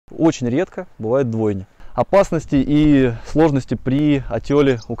Очень редко бывает двойня. Опасности и сложности при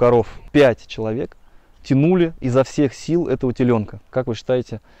отеле у коров. 5 человек тянули изо всех сил этого теленка. Как вы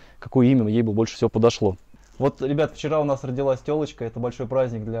считаете, какое имя ей бы больше всего подошло? Вот, ребят, вчера у нас родилась телочка. Это большой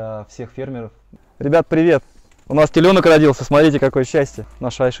праздник для всех фермеров. Ребят, привет! У нас теленок родился. Смотрите, какое счастье.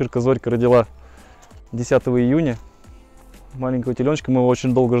 Наша Айширка Зорька родила 10 июня. Маленького теленочка. Мы его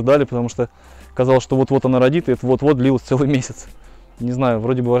очень долго ждали, потому что казалось, что вот-вот она родит, и это вот-вот длилось целый месяц. Не знаю,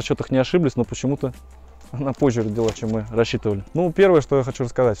 вроде бы в расчетах не ошиблись, но почему-то она позже родила, чем мы рассчитывали. Ну, первое, что я хочу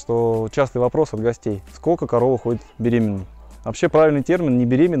рассказать, что частый вопрос от гостей. Сколько корова ходит беременной? Вообще правильный термин не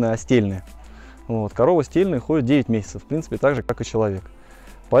беременная, а стельная. Вот. Корова стельная ходит 9 месяцев, в принципе, так же, как и человек.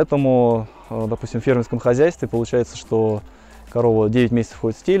 Поэтому, допустим, в фермерском хозяйстве получается, что корова 9 месяцев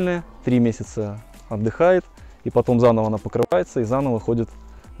ходит стельная, 3 месяца отдыхает, и потом заново она покрывается и заново ходит,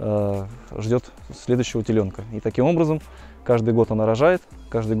 ждет следующего теленка. И таким образом каждый год она рожает,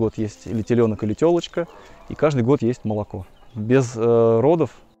 каждый год есть или теленок, или телочка, и каждый год есть молоко. Без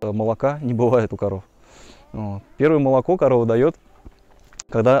родов молока не бывает у коров. Вот. Первое молоко корова дает,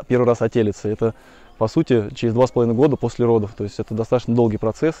 когда первый раз отелится. Это, по сути, через 2,5 года после родов. То есть это достаточно долгий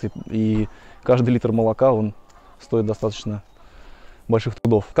процесс, и каждый литр молока он стоит достаточно больших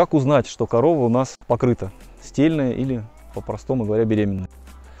трудов. Как узнать, что корова у нас покрыта? Стельная или, по-простому говоря, беременная?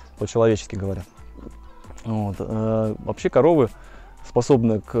 По-человечески говоря. Вот. Вообще коровы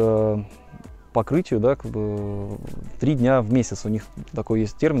способны к покрытию, да, 3 дня в месяц. У них такой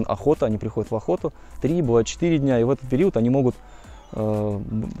есть термин охота, они приходят в охоту. 3, бывает 4 дня, и в этот период они могут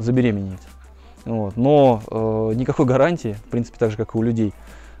забеременеть. Вот. Но никакой гарантии, в принципе, так же, как и у людей,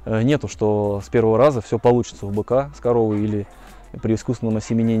 нету, что с первого раза все получится у быка с коровой или при искусственном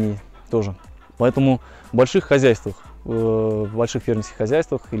осеменении тоже. Поэтому в больших хозяйствах, в больших фермерских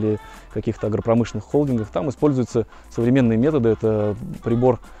хозяйствах или каких-то агропромышленных холдингах там используются современные методы. Это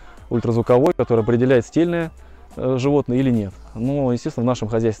прибор ультразвуковой, который определяет, стельное животное или нет. Но, естественно, в нашем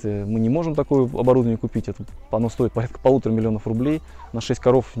хозяйстве мы не можем такое оборудование купить. Оно стоит порядка 1,5 миллиона рублей. На 6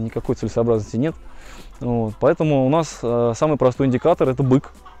 коров никакой целесообразности нет. Вот. Поэтому у нас самый простой индикатор – это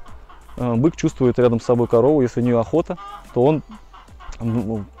бык. Бык чувствует рядом с собой корову. Если у нее охота, то он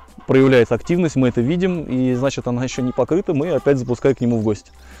проявляет активность, мы это видим, и значит, она еще не покрыта, мы опять запускаем к нему в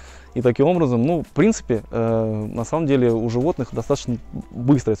гости. И таким образом, ну, в принципе, на самом деле у животных достаточно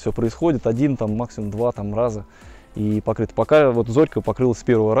быстро это все происходит, 1, там, максимум 2 там, раза и покрыто. Пока вот Зорька покрылась с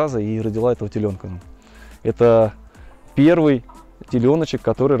первого раза и родила этого теленка. Это первый теленочек,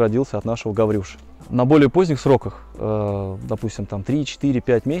 который родился от нашего Гаврюши. На более поздних сроках, допустим, там 3, 4,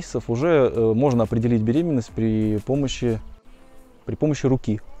 5 месяцев, уже можно определить беременность при помощи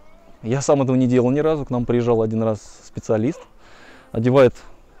руки. Я сам этого не делал ни разу. К нам приезжал один раз специалист, одевает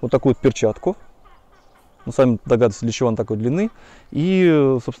вот такую вот перчатку. Ну, сами догадываетесь, для чего она такой длины.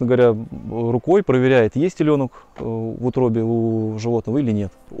 И, собственно говоря, рукой проверяет, есть теленок в утробе у животного или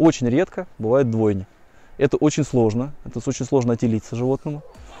нет. Очень редко бывает двойня. Это очень сложно. Это очень сложно отелиться животному.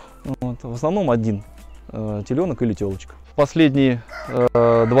 Вот. В основном один теленок или телочка. В последние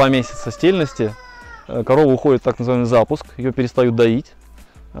 2 месяца стельности корова уходит в так называемый запуск. Ее перестают доить.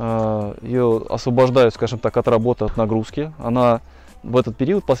 Ее освобождают, скажем так, от работы, от нагрузки. Она в этот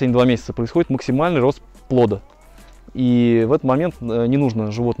период, последние 2 месяца, происходит максимальный рост плода. И в этот момент не нужно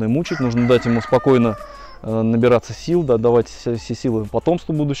животное мучить, нужно дать ему спокойно набираться сил, да, давать все силы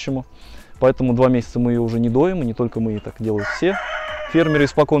потомству будущему. Поэтому 2 месяца мы ее уже не доим, и не только мы, так делают все фермеры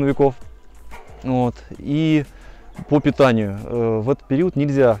испокон веков. Вот. И по питанию в этот период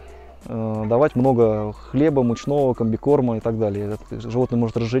нельзя давать много хлеба, мучного, комбикорма и так далее. Животное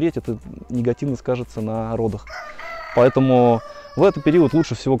может разжиреть, это негативно скажется на родах. Поэтому в этот период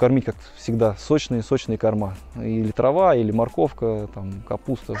лучше всего кормить, как всегда, сочные корма. Или трава, или морковка, там,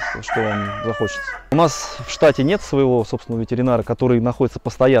 капуста, что вам захочется. У нас в штате нет своего собственного ветеринара, который находится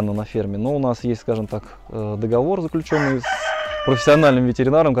постоянно на ферме, но у нас есть, скажем так, договор, заключенный с профессиональным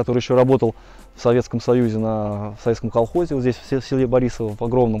ветеринаром, который еще работал в Советском Союзе, в советском колхозе, вот здесь в селе Борисово, в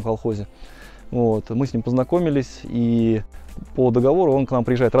огромном колхозе. Вот. Мы с ним познакомились, и по договору он к нам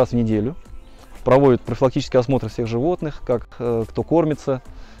приезжает раз в неделю, проводит профилактический осмотр всех животных, как кто кормится,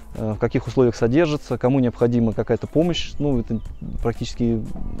 в каких условиях содержится, кому необходима какая-то помощь. Ну, это практически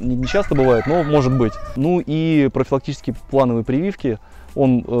не часто бывает, но может быть. Ну и профилактические плановые прививки.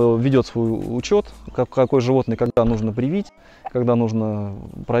 Он ведет свой учет, какое животное, когда нужно привить, когда нужно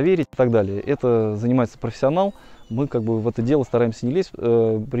проверить и так далее. Это занимается профессионал. Мы как бы в это дело стараемся не лезть.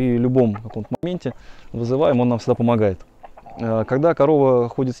 При любом каком-то моменте вызываем, он нам всегда помогает. Когда корова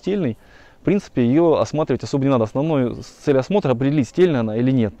ходит стельной, в принципе, ее осматривать особо не надо. Основной цель осмотра — определить, стельная она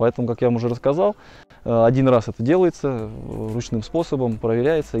или нет. Поэтому, как я вам уже рассказал, Один раз это делается ручным способом,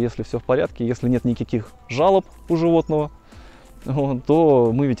 проверяется, если все в порядке, если нет никаких жалоб у животного,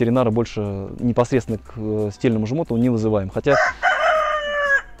 то мы ветеринара больше непосредственно к стельному животному не вызываем. Хотя,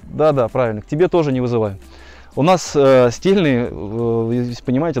 да, правильно, к тебе тоже не вызываем. У нас стельные, если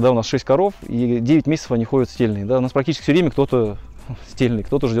понимаете, да, у нас 6 коров, и 9 месяцев они ходят стельные. Да, у нас практически все время кто-то стельный,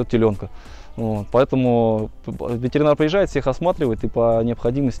 кто-то ждет теленка. Поэтому ветеринар приезжает, всех осматривает и по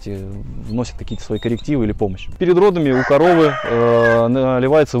необходимости вносит какие-то свои коррективы или помощь. Перед родами у коровы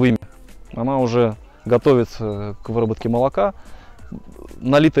наливается вымя. Она уже готовится к выработке молока.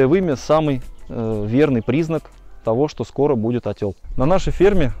 Налитое вымя – самый верный признак того, что скоро будет отел. На нашей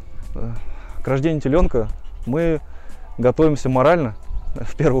ферме к рождению теленка мы готовимся морально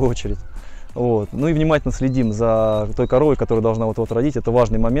в первую очередь. Ну и внимательно следим за той коровой, которая должна вот-вот родить. Это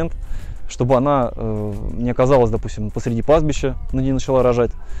важный момент, чтобы она не оказалась, допустим, посреди пастбища, не начала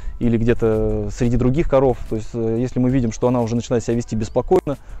рожать, или где-то среди других коров. То есть, если мы видим, что она уже начинает себя вести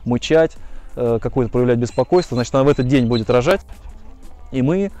беспокойно, мычать, какое-то проявлять беспокойство, значит, она в этот день будет рожать, и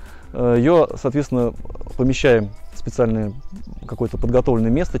мы ее, соответственно, помещаем в специальное какое-то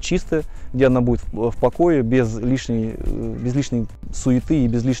подготовленное место, чистое, где она будет в покое, без лишней суеты и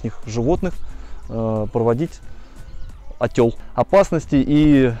без лишних животных проводить отел. Опасности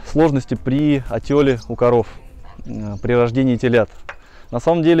и сложности при отеле у коров, при рождении телят. На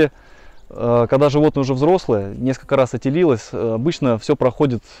самом деле, когда животное уже взрослое, несколько раз отелилось, обычно все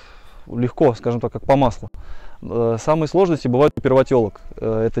проходит легко, скажем так, как по маслу. Самые сложности бывают у первотелок.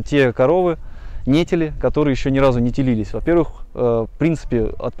 Это те коровы, нетели, которые еще ни разу не телились. Во-первых, в принципе,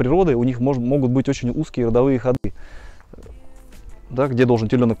 от природы у них могут быть очень узкие родовые ходы, да, где должен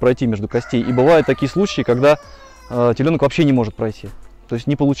теленок пройти между костей. И бывают такие случаи, когда теленок вообще не может пройти. То есть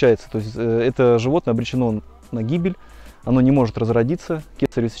не получается. То есть это животное обречено на гибель, оно не может разродиться,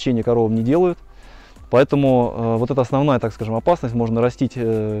 кесарево сечение коровам не делают. Поэтому вот это основная, так скажем, опасность. Можно растить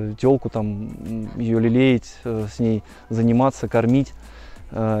телку, там, ее лелеять, с ней заниматься, кормить,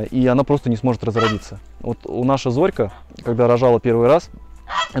 и она просто не сможет разродиться. Вот у наша Зорька, когда рожала первый раз,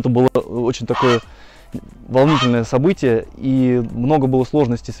 это было очень такое волнительное событие, и много было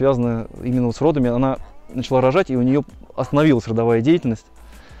сложностей, связано именно с родами. Она начала рожать, и у нее остановилась родовая деятельность,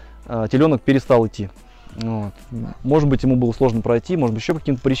 теленок перестал идти. Может быть, ему было сложно пройти, может быть, еще по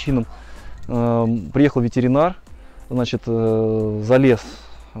каким-то причинам. Приехал ветеринар, значит, залез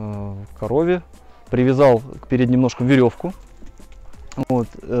к корове, привязал к передним ножкам веревку.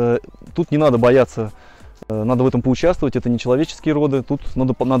 Тут не надо бояться, надо в этом поучаствовать, это не человеческие роды, тут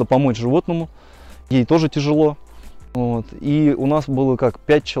надо помочь животному, ей тоже тяжело. И у нас было как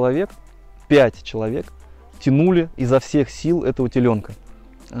 5 человек тянули изо всех сил этого теленка.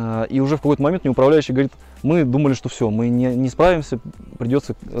 И уже в какой-то момент неуправляющий говорит: мы думали, что все, мы не справимся,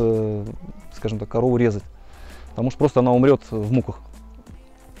 придется, скажем так, корову резать, потому что просто она умрет в муках.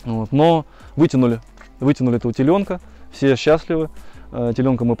 Но вытянули этого теленка, все счастливы.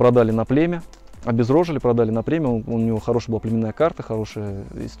 Теленка мы продали на племя, обезрожили, продали на племя. У него хорошая была племенная карта, хорошая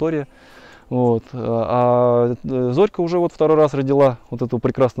история. А Зорька уже второй раз родила вот этого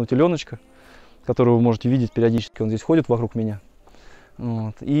прекрасного теленочка, которого вы можете видеть периодически, он здесь ходит вокруг меня.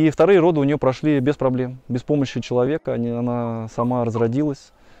 И вторые роды у нее прошли без проблем, без помощи человека, она сама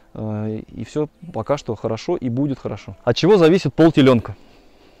разродилась, и все пока что хорошо и будет хорошо. От чего зависит пол теленка?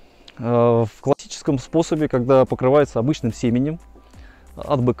 В классическом способе, когда покрывается обычным семенем,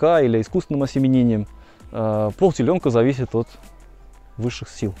 от быка или искусственным осеменением, пол теленка зависит от высших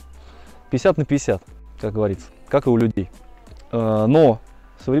сил. 50 на 50, как говорится, как и у людей. Но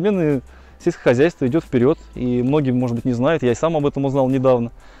современные сельское хозяйство идет вперед, и многие, может быть, не знают, я и сам об этом узнал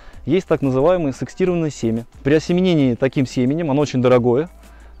недавно. Есть так называемое секстированное семя. При осеменении таким семенем, оно очень дорогое,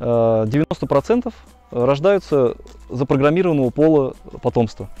 90% рождаются запрограммированного пола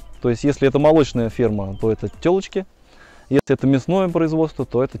потомства. То есть, если это молочная ферма, то это телочки, если это мясное производство,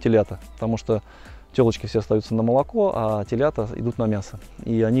 то это телята, потому что телочки все остаются на молоко, а телята идут на мясо.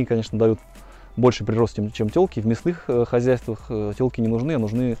 И они, конечно, дают больше прирост, чем телки. В мясных хозяйствах телки не нужны, а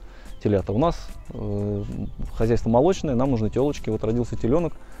нужны телята. У нас хозяйство молочное, нам нужны телочки. Вот родился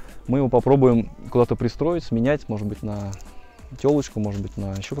теленок, мы его попробуем куда-то пристроить, сменять, может быть, на телочку, может быть,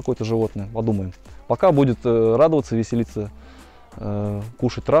 на еще какое-то животное. Подумаем. Пока будет радоваться, веселиться,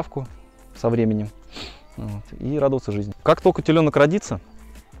 кушать травку со временем и радоваться жизни. Как только теленок родится,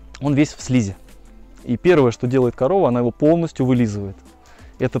 он весь в слизи. И первое, что делает корова, она его полностью вылизывает.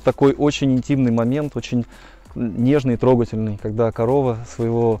 Это такой очень интимный момент, очень нежный и трогательный, когда корова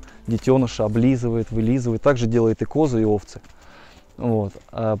своего детеныша облизывает, вылизывает. Так же делает и козы, и овцы.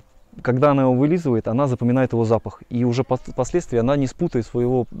 А когда она его вылизывает, она запоминает его запах. И уже впоследствии она не спутает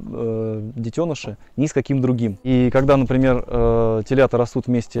своего детеныша ни с каким другим. И когда, например, телята растут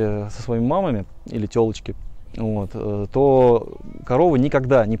вместе со своими мамами или телочки, вот, то корова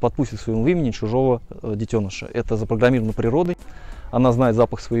никогда не подпустит к своему вымени чужого детеныша. Это запрограммировано природой. Она знает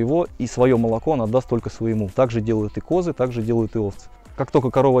запах своего, и свое молоко она отдаст только своему. Так же делают и козы, так же делают и овцы. Как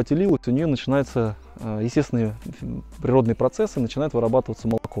только корова отелилась, у нее начинаются естественные природные процессы, начинает вырабатываться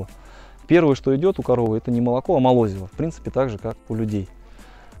молоко. Первое, что идет у коровы, это не молоко, а молозиво. В принципе, так же, как у людей.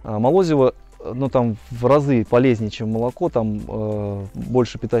 Молозиво, ну, там в разы полезнее, чем молоко, там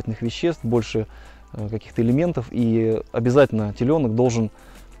больше питательных веществ, больше каких-то элементов. И обязательно теленок должен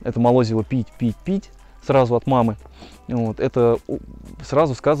это молозиво пить сразу от мамы. Вот. Это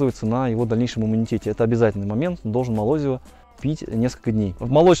сразу сказывается на его дальнейшем иммунитете. Это обязательный момент, он должен молозиво пить несколько дней.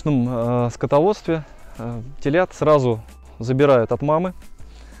 В молочном скотоводстве телят сразу забирают от мамы,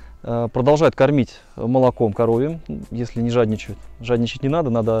 продолжают кормить молоком коровьим, если не жадничают. Жадничать не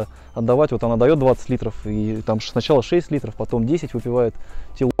надо, надо отдавать. Вот она дает 20 литров, и там сначала 6 литров, потом 10 выпивает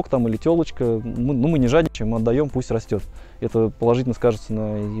телок там или телочка. Мы не жадничаем, мы отдаем, пусть растет. Это положительно скажется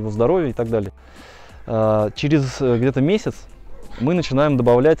на его здоровье и так далее. Через где-то месяц мы начинаем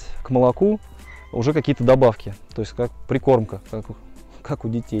добавлять к молоку уже какие-то добавки, то есть как прикормка, как у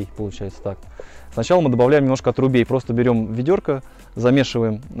детей, получается так. Сначала мы добавляем немножко отрубей, просто берем ведерко,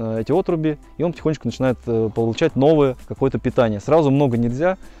 замешиваем эти отруби, и он потихонечку начинает получать новое какое-то питание. Сразу много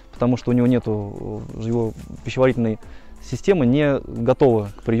нельзя, потому что у него нету, его пищеварительной система не готова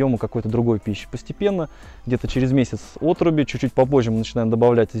к приему какой-то другой пищи. Постепенно, где-то через месяц отруби, чуть-чуть попозже мы начинаем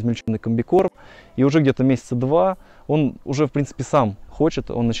добавлять измельченный комбикорм, и уже где-то месяца 2 он уже, в принципе, сам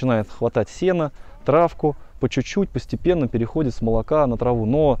хочет, он начинает хватать сено, травку, по чуть-чуть, постепенно переходит с молока на траву.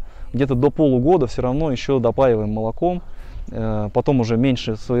 Но где-то до полугода все равно еще допаиваем молоком, потом уже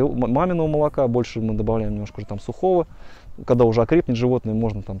меньше своего маминого молока, больше мы добавляем немножко уже там сухого, когда уже окрепнет животное,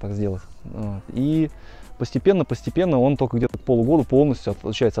 можно там так сделать. И постепенно он только где-то к полугоду полностью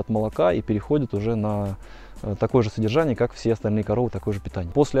отличается от молока и переходит уже на такое же содержание, как все остальные коровы, такое же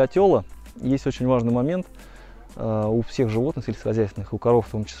питание. После отела есть очень важный момент. У всех животных сельскохозяйственных, у коров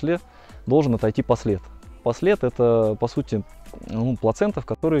в том числе, должен отойти послед. Послед — это, по сути, плацента, в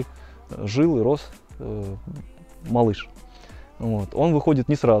которой жил и рос малыш. Вот. Он выходит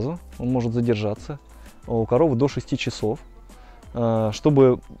не сразу, он может задержаться. У коровы до 6 часов.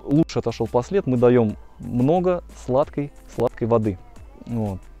 Чтобы лучше отошел послед, мы даем много сладкой воды.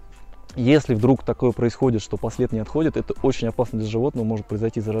 Вот. Если вдруг такое происходит, что послед не отходит, это очень опасно для животного, может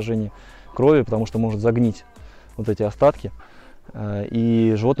произойти заражение крови, потому что может загнить вот эти остатки,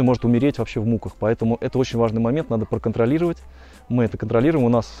 и животное может умереть вообще в муках. Поэтому это очень важный момент, надо проконтролировать. Мы это контролируем. У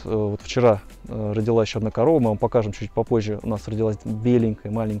нас вот вчера родила еще одна корова, мы вам покажем чуть попозже. У нас родилась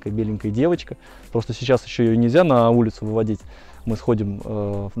маленькая беленькая девочка. Просто сейчас еще ее нельзя на улицу выводить. Мы сходим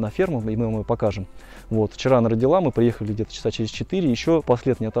на ферму, и мы вам ее покажем. Вот, вчера она родила, мы приехали где-то часа через 4, еще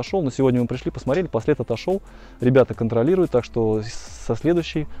послед не отошел, но сегодня мы пришли, посмотрели, послед отошел. Ребята контролируют, так что со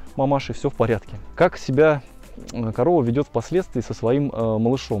следующей мамашей все в порядке. Как себя корова ведет впоследствии со своим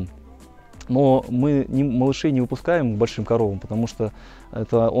малышом? Но мы малышей не выпускаем к большим коровам, потому что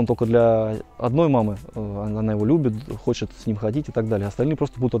это он только для одной мамы, она его любит, хочет с ним ходить и так далее. Остальные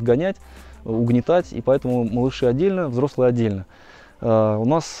просто будут отгонять, угнетать, и поэтому малыши отдельно, взрослые отдельно. У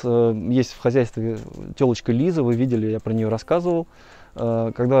нас есть в хозяйстве телочка Лиза, вы видели, я про нее рассказывал.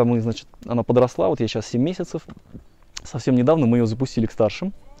 Когда она подросла, вот ей сейчас 7 месяцев, совсем недавно мы ее запустили к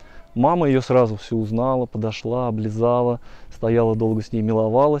старшим. Мама ее сразу все узнала, подошла, облизала, стояла долго с ней,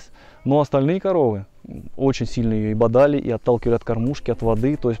 миловалась. Но остальные коровы очень сильно ее и бодали, и отталкивали от кормушки, от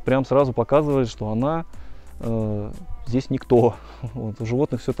воды. То есть прям сразу показывали, что она здесь никто. Вот, у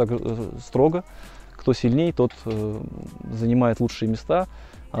животных все так строго. Кто сильнее, тот занимает лучшие места,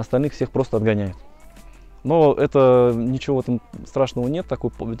 а остальных всех просто отгоняет. Но это ничего в этом страшного нет,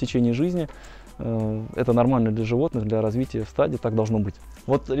 такое течение жизни. Это нормально для животных, для развития в стаде, так должно быть.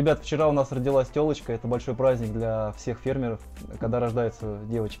 Вот, ребят, вчера у нас родилась телочка, это большой праздник для всех фермеров, когда рождается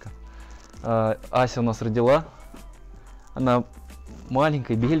девочка. Ася у нас родила, она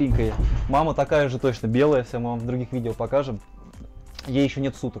маленькая, беленькая, мама такая же точно белая, вся, мы вам в других видео покажем. Ей еще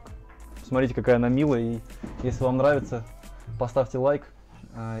нет суток. Смотрите, какая она милая, и если вам нравится, поставьте лайк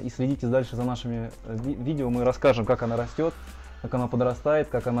и следите дальше за нашими видео, мы расскажем, как она растет, как она подрастает,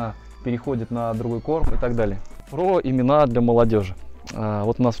 как она переходит на другой корм и так далее. Про имена для молодежи.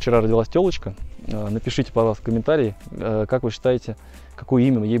 Вот у нас вчера родилась телочка. Напишите, пожалуйста, в комментарии, как вы считаете, какое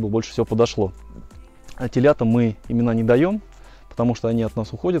имя ей бы больше всего подошло. Телятам мы имена не даем, потому что они от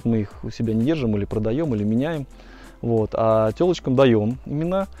нас уходят, мы их у себя не держим, или продаем, или меняем. Вот. А телочкам даем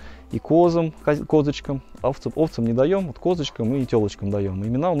имена, и козам, козочкам, овцам не даем, вот козочкам и телочкам даем.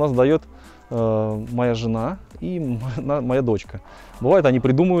 Имена у нас дает моя жена и моя дочка. Бывает, они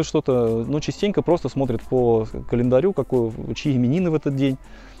придумывают что-то, но частенько просто смотрят по календарю, чьи именины в этот день.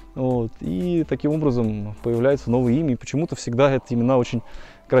 Вот. И таким образом появляется новое имя. И почему-то всегда эти имена очень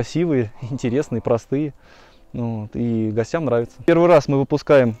красивые, интересные, простые. Вот. И гостям нравится. Первый раз мы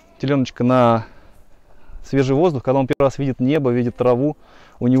выпускаем теленочка на свежий воздух, когда он первый раз видит небо, видит траву,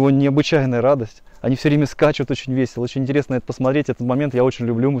 у него необычайная радость. Они все время скачут, очень весело, очень интересно это посмотреть. Этот момент я очень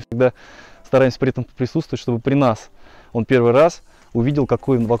люблю. Мы всегда стараемся при этом присутствовать, чтобы при нас он первый раз увидел,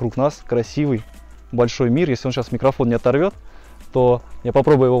 какой вокруг нас красивый большой мир. Если он сейчас микрофон не оторвет, то я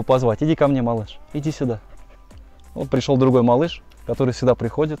попробую его позвать. Иди ко мне, малыш, иди сюда. Вот пришел другой малыш, который сюда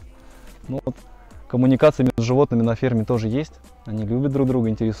приходит. Ну, вот, коммуникация между животными на ферме тоже есть. Они любят друг друга,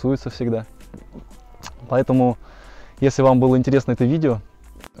 интересуются всегда. Поэтому, если вам было интересно это видео,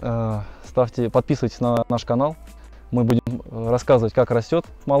 подписывайтесь на наш канал. Мы будем рассказывать, как растет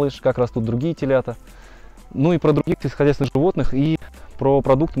малыш, как растут другие телята. Ну и про других сельскохозяйственных животных, и про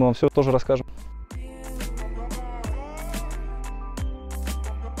продукты мы вам все тоже расскажем.